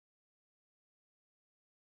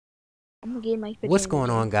I'm gonna get my What's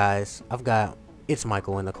going on, guys? I've got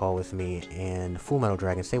ItsMichael in the call with me and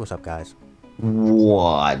FMDragon. Say what's up, guys.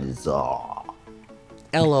 What's up?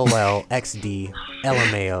 LOL, XD,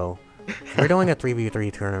 LMAO. We're doing a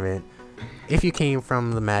 3v3 tournament. If you came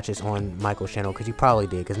from the matches on Michael's channel, because you probably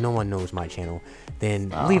did, because no one knows my channel,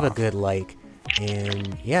 then leave a good like.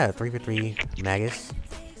 And yeah, 3v3 Magus.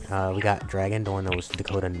 We got Dragon doing those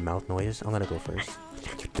Dakota mouth noises. I'm gonna go first.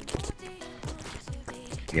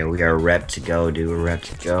 Yeah, we are rep to go, dude. We're rep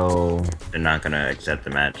to go. They're not gonna accept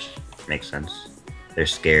the match. Makes sense. They're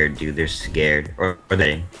scared, dude. They're scared. Or are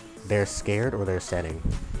they? They're scared or they're setting.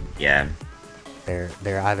 Yeah. They're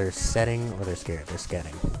either setting or they're scared. They're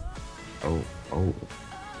scaring. Oh.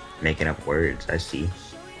 Making up words. I see.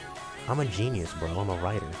 I'm a genius, bro. I'm a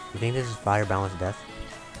writer. You think this is fire, balance, death?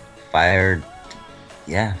 Fire.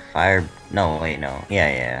 Yeah. Fire. No, wait, no.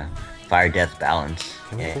 Yeah. Fire, death, balance.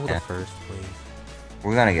 Can we pull the first, please?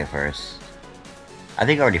 We're gonna get first. I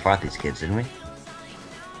think I already fought these kids, didn't we?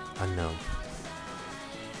 No.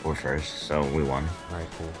 We're first, so we won. Alright,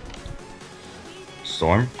 cool.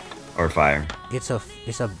 Storm or fire? It's a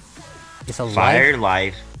Fire,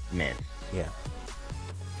 life, myth. Yeah.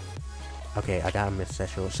 Okay, I got a myth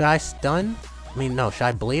sexual. Should I stun? I mean, no. Should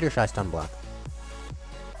I blade or should I stun block?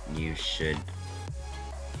 You should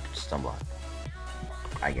stun block.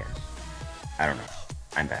 I guess. I don't know.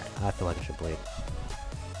 I'm bad. I feel like I should blade.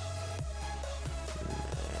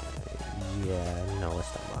 Yeah, no, let's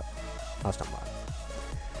stun block. I'll stun block.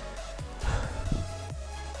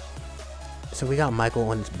 So we got Michael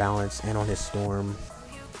on his balance and on his storm.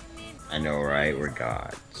 I know, right? We're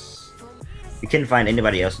gods. We couldn't find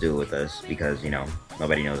anybody else to do it with us because, you know,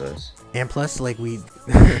 nobody knows us. And plus, like, we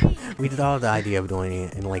we did all the idea of doing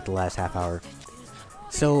it in like the last half hour.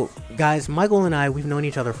 So, guys, Michael and I, we've known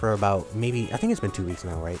each other for about maybe, I think it's been 2 weeks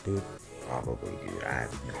now, right, dude? Probably, dude. I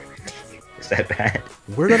have no idea. Is that bad?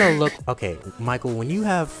 We're gonna look, okay, Michael, when you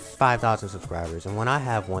have 5,000 subscribers and when I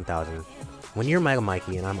have 1,000, when you're Mega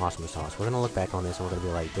Mikey and I'm Awesome Sauce, we're gonna look back on this and we're gonna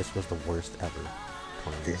be like, this was the worst ever.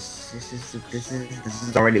 This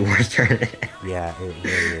is already worse than it. Yeah, it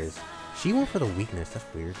really is. She went for the weakness. That's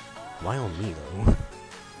weird. Why on me though?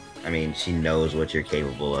 I mean, she knows what you're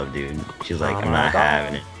capable of, dude. She's like, I'm not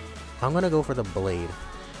having it. I'm gonna go for the blade.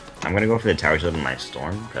 I'm gonna go for the tower shield in my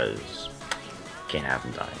storm because can't have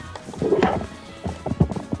him dying.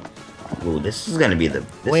 Ooh, this is gonna be the.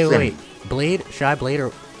 Wait. Blade? Should I blade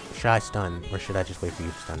or should I stun? Or should I just wait for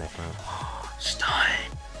you to stun next round? Stun.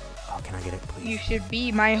 Oh, can I get it, please? You should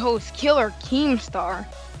be my host, Killer Keemstar.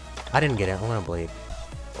 I didn't get it. I'm gonna blade.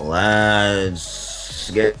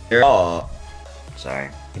 Let's get it all. Sorry.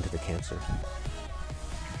 Into the cancer.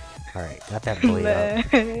 Alright, got that blade up.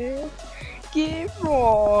 Get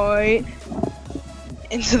right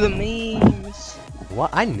into the memes.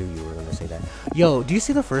 What? I knew you were gonna say that. Yo, do you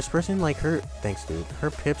see the first person? Like her. Thanks, dude. Her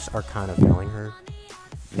pips are kind of failing her.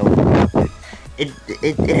 No. It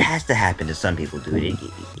has to happen to some people, dude. It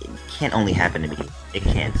can't only happen to me. It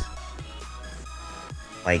can't.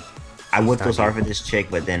 Like, I would feel sorry for this chick,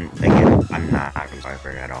 but then again, I'm not sorry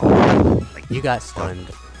for her at all. Like, you got stunned.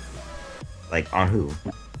 Like on who?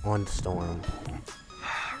 On Storm.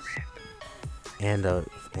 and a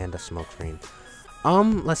smoke screen.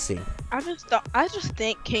 Let's see. I just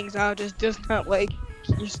think King's Out just does not like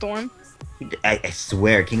your Storm. I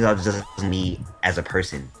swear, King of doesn't me as a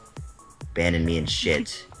person, banning me and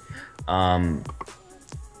shit. I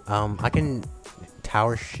can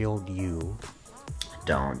tower shield you.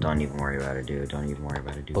 Don't even worry about it, dude. Don't even worry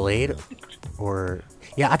about it, dude. Blade, or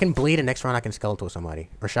yeah, I can blade, and next round I can skeletal somebody.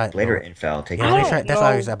 Or should I? Blade or infel? Take yeah, let me try. That's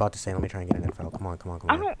what I was about to say. Let me try and get an infel. Come on.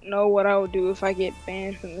 I don't know what I would do if I get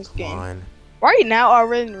banned from this game. Come on. Right now, I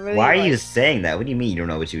really. Why are you saying that? What do you mean you don't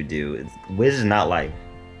know what you would do? Wiz is not life.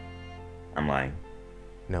 I'm lying.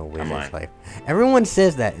 No, Wiz is life. Everyone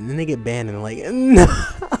says that, and then they get banned, and they're like, no.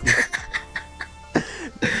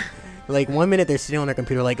 Like 1 minute they're sitting on their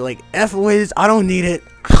computer like F Wiz, I don't need it.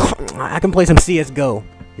 I can play some CS:GO.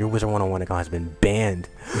 Your Wizard101 account has been banned.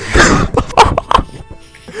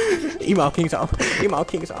 Email King's off. Email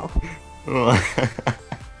King's off.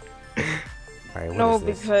 Alright, no,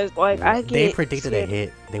 because like they predicted a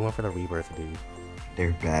hit. They went for the rebirth, dude.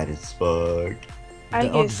 They're bad as fuck.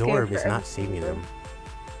 The absorb is not saving them.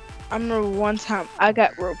 I remember one time I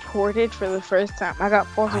got reported for the first time. I got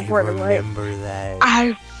false reported. I remember that.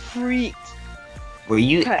 I freaked. Were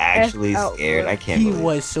you actually scared? I can't believe. He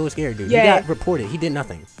was so scared, dude. Yeah. He got reported. He did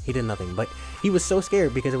nothing. But he was so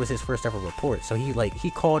scared because it was his first ever report. So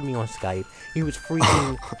he called me on Skype. He was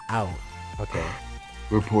freaking out. Okay.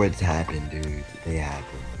 Reports happen, dude. They happen.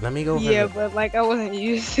 Let me go for Yeah, the, but like I wasn't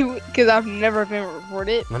used to it because I've never been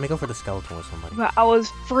reported. let me go for the skeleton with somebody. But I was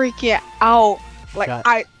freaking out. Like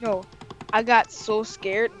Shot. I got so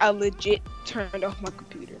scared. I legit turned off my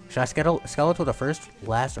computer. Should I skeleton the first,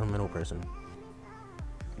 last, or middle person?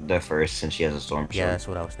 The first, since she has a storm shield. Yeah, that's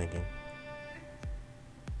what I was thinking.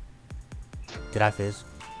 Did I fizz?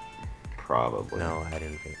 Probably. No, I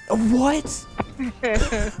didn't fizz. What?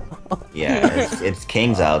 Yeah, it's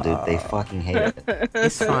King's out, dude. They fucking hate it.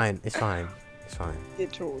 It's fine. It's fine. It's fine.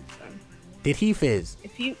 Get trolled, son. Did he fizz?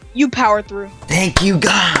 If you power through. Thank you,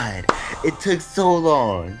 God. It took so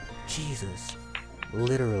long. Jesus.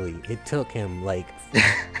 Literally, it took him like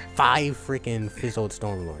 5 freaking fizzled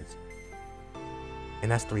Stormlords. And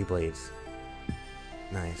that's 3 blades.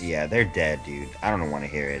 Nice. Yeah, they're dead, dude. I don't want to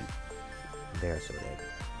hear it. They're so dead.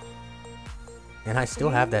 And I still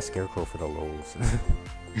have that scarecrow for the lols.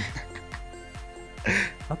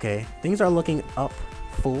 Okay, things are looking up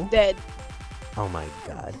full. Dead. Oh my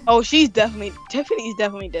god. Oh, Tiffany's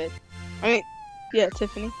definitely dead. I mean, yeah,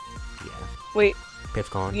 Tiffany. Yeah. Wait. Pip's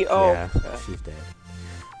gone. Yeah, oh, yeah, okay. she's dead.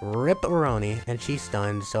 Rip-a-roni, and she's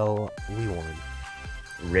stunned, so we won.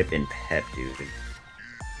 Rip and Pep, dude.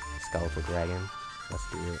 Skeletal dragon. Let's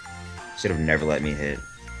do it. Should have never let me hit.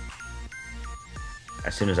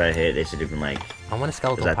 As soon as I hit, they should have been like... I want a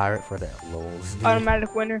skeletal that- pirate for the lols. Dude.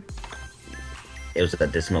 Automatic winner. It was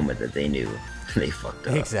at this moment that they knew they fucked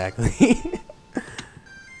up. Exactly.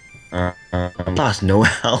 Lost no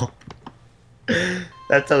health.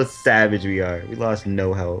 That's how savage we are. We lost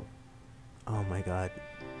no health. Oh my god.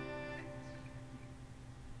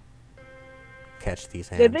 Catch these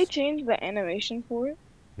hands. Did they change the animation for it?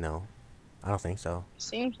 No. I don't think so.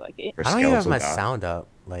 Seems like it. For I don't even have my skeletal god. sound up.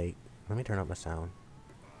 Like, let me turn up my sound.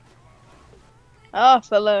 Oh,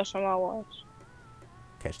 fellas on my watch.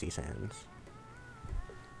 Catch these hands.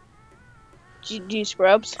 GG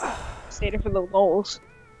Scrubs. Stay there for the lols.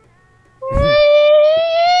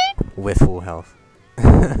 With full health.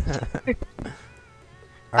 I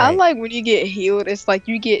Alright, like when you get healed, it's like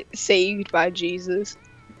you get saved by Jesus.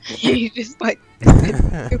 You just like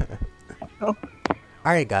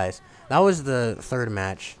Alright guys, that was the 3rd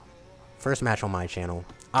match. First match on my channel,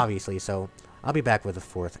 obviously, so I'll be back with the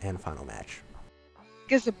 4th and final match.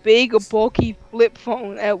 gets a big bulky flip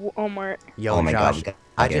phone at Walmart. Yo, Oh my God, Josh, we got-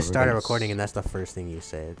 I just started everybody's- recording and that's the first thing you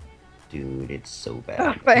said. Dude, it's so The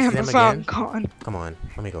bad. them Amazon again? con. Come on,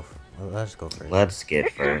 let me go. Let's go first. Let's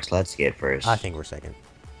get first. Let's get first. I think we're second.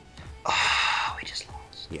 Oh, we just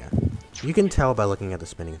lost. Yeah. You can tell by looking at the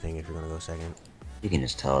spinning thing if you're gonna go second. You can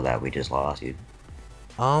just tell that we just lost, dude.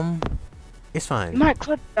 It's fine. You might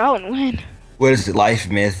clutch it out and win. What is it? Life,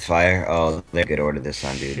 myth, fire? Oh, they're good order this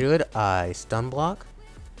time, dude. Should I stun block?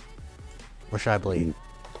 Or should I blade?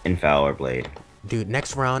 Infal or blade? Dude,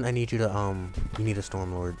 next round I need you to you need a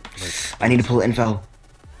Stormlord. Like, I need to pull infal.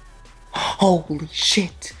 Holy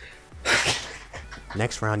shit!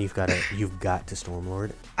 next round you've got to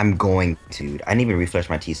Stormlord. I'm going to. I didn't even refresh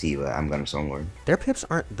my TC, but I'm going to Stormlord. Their pips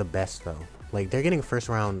aren't the best though. Like they're getting first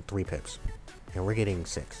round 3 pips, and we're getting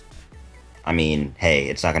 6. I mean, hey,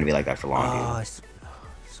 it's not gonna be like that for long, Oh, dude.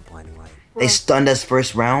 it's a blinding light. They stunned us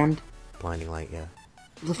first round? Blinding light, yeah.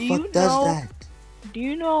 Who the Do you fuck does know- that? Do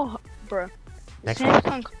you know, bruh? Next round.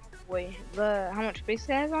 Samsung wait, how much space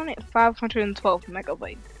it has on it? 512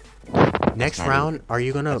 megabytes. Next not round, are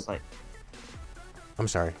you gonna? That's like, I'm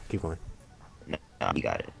sorry. Keep going. no, you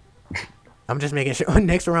got it. I'm just making sure.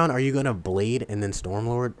 Next round, are you gonna blade and then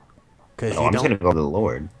Stormlord? Because No, you I'm just don't. gonna go to the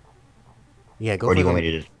Lord. Yeah, go. Or for do you the... want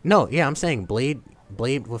me to just... No, yeah, I'm saying blade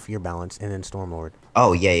with your balance and then Stormlord.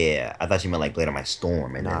 Oh, yeah. I thought you meant like blade on my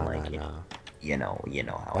storm and Nah, then like, nah. you know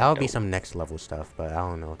how That I would be do. some next level stuff, but I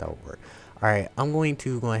don't know if that would work. All right, I'm going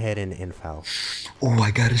to go ahead and infoul. Oh,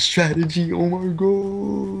 I got a strategy. Oh my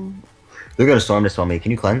god. They're gonna storm this on me.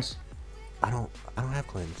 Can you cleanse? I don't have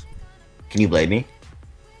cleanse. Can you blade me?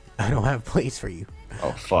 I don't have blades for you.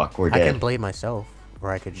 Oh fuck, we're I dead. can blade myself,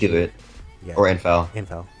 or I could Do shield. it. Yeah. Or infal.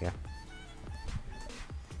 Info, yeah.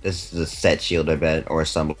 This is a set shield, I bet, or a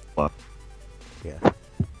sunblock. Yeah.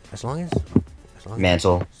 As long as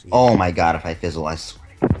Mantle. See. Oh my god, if I fizzle, I swear.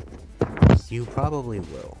 You probably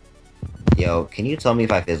will. Yo, can you tell me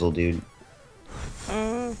if I fizzle, dude?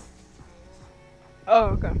 Oh,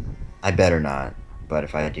 okay. I better not. But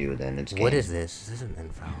if I do, then it's game. What is this? This is an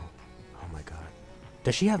infoul. Oh my god.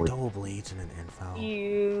 Does she have We're- double blades and an infoul?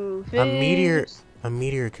 You A meteor. fizz, A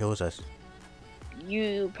meteor kills us.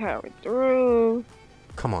 You power through.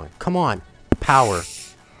 Come on. Come on. Power.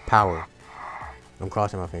 Power. I'm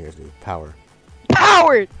crossing my fingers, dude. Power.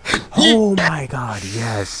 Powered. Oh my god,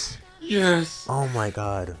 yes. Yes. Oh my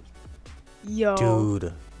god. Yo.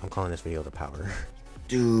 Dude, I'm calling this video the power.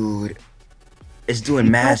 Dude, it's doing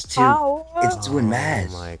mass too. Power. It's doing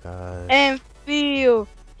mass. Oh my god. And feel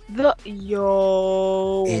the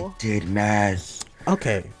yo. It did mass.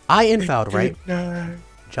 Okay, I infouled, right? Mass.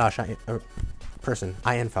 Josh, I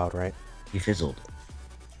infouled, right? You fizzled.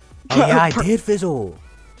 Oh yeah, I did fizzle.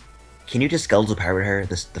 Can you just skeletal power her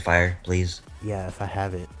the fire, please? Yeah, if I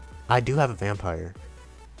have it. I do have a vampire.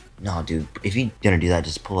 No, dude. If you're gonna do that,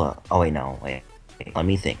 just pull a. Oh wait, no, wait. Let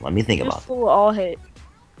me think. Let me think Just about. full all hit.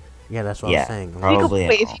 Yeah, that's what I Yeah, was saying. probably.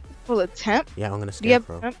 Wait, if you can pull a temp, Yeah, I'm gonna do you have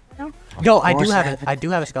scarecrow. temp now? No, I do course have I it. have I do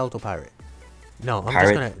have a skeletal pirate. No, I'm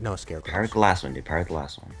Pirate? just gonna scarecrow. Pirate the last one, dude. Pirate the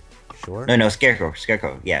last one. Sure. No, scarecrow.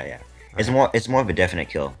 Scarecrow. Yeah, yeah. It's more of a definite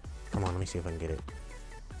kill, Come on, let me see if I can get it.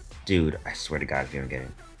 dude. I swear to God, if you don't get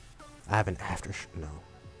it. I have an no.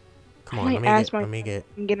 Come I on, might ask let me get.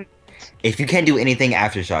 I'm getting. If you can't do anything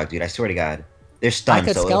aftershock, dude, I swear to God, they're I stunned.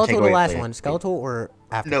 could so it'll take skeletal the away last later. one. Skeletal or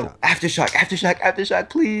aftershock? No, aftershock,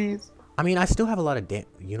 please. I mean, I still have a lot of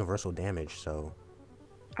universal damage, so.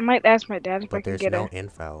 I might ask my dad if I But can there's get no a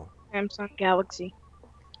infoul. Samsung Galaxy,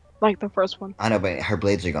 like the first one. I know, but her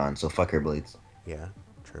blades are gone, so fuck her blades. Yeah,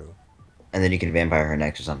 true. And then you can vampire her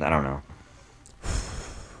next or something. I don't know.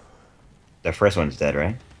 The first one's dead,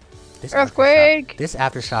 right? This Earthquake! This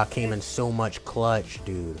aftershock came in so much clutch,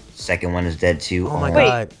 dude. Second one is dead too. Oh my Wait,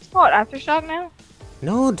 god. it's called Aftershock now?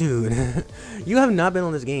 No, dude. You have not been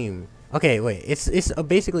on this game. Okay, wait. It's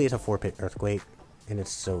basically it's a 4-pit earthquake, and it's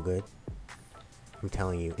so good. I'm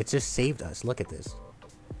telling you, it just saved us. Look at this.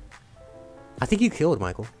 I think you killed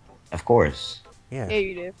Michael. Of course. Yeah. Yeah,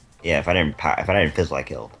 you did. Yeah, if I didn't fizzle, I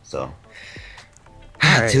killed. So.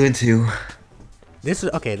 Alright. 2 and 2. This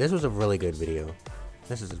was a really good video.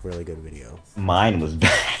 This is a really good video. Mine was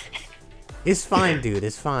bad. It's fine, dude.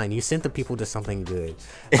 It's fine. You sent the people to something good.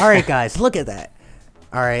 All right, guys, look at that.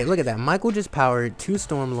 All right, look at that. Michael just powered 2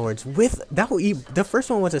 Stormlords with that. The first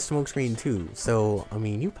one was a smokescreen too. So I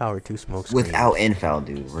mean, you powered 2 smokescreens Without infoul,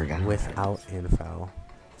 dude. We're gonna. without infoul.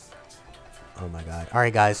 Oh my god. All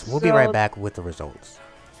right, guys, we'll be right back with the results.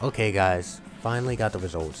 Okay, guys, finally got the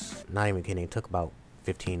results. Not even kidding. It took about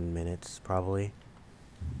 15 minutes probably.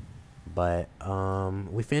 But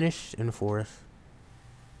we finished in 4th.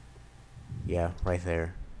 Yeah, right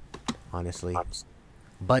there. Honestly.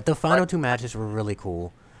 But the final 2 matches were really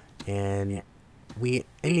cool, and we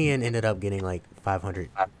in the end ended up getting like 500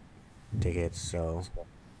 tickets. So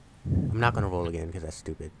I'm not gonna roll again because that's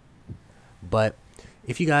stupid. But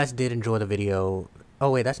if you guys did enjoy the video,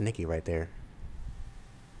 oh wait, that's Nikki right there.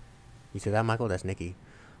 You see that, Michael? That's Nikki.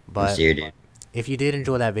 But if you did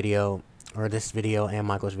enjoy that video, or this video and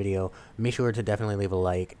Michael's video, make sure to definitely leave a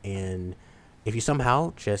like. And if you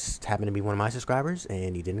somehow just happen to be one of my subscribers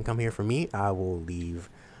and you didn't come here for me, I will leave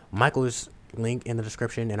Michael's link in the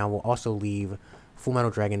description, and I will also leave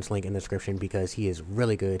FMDragon's link in the description because he is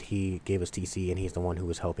really good. He gave us TC, and he's the one who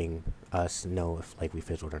was helping us know if like we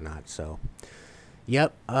fizzled or not. So,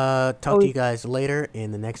 yep. Talk to you guys later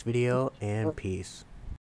in the next video, and peace.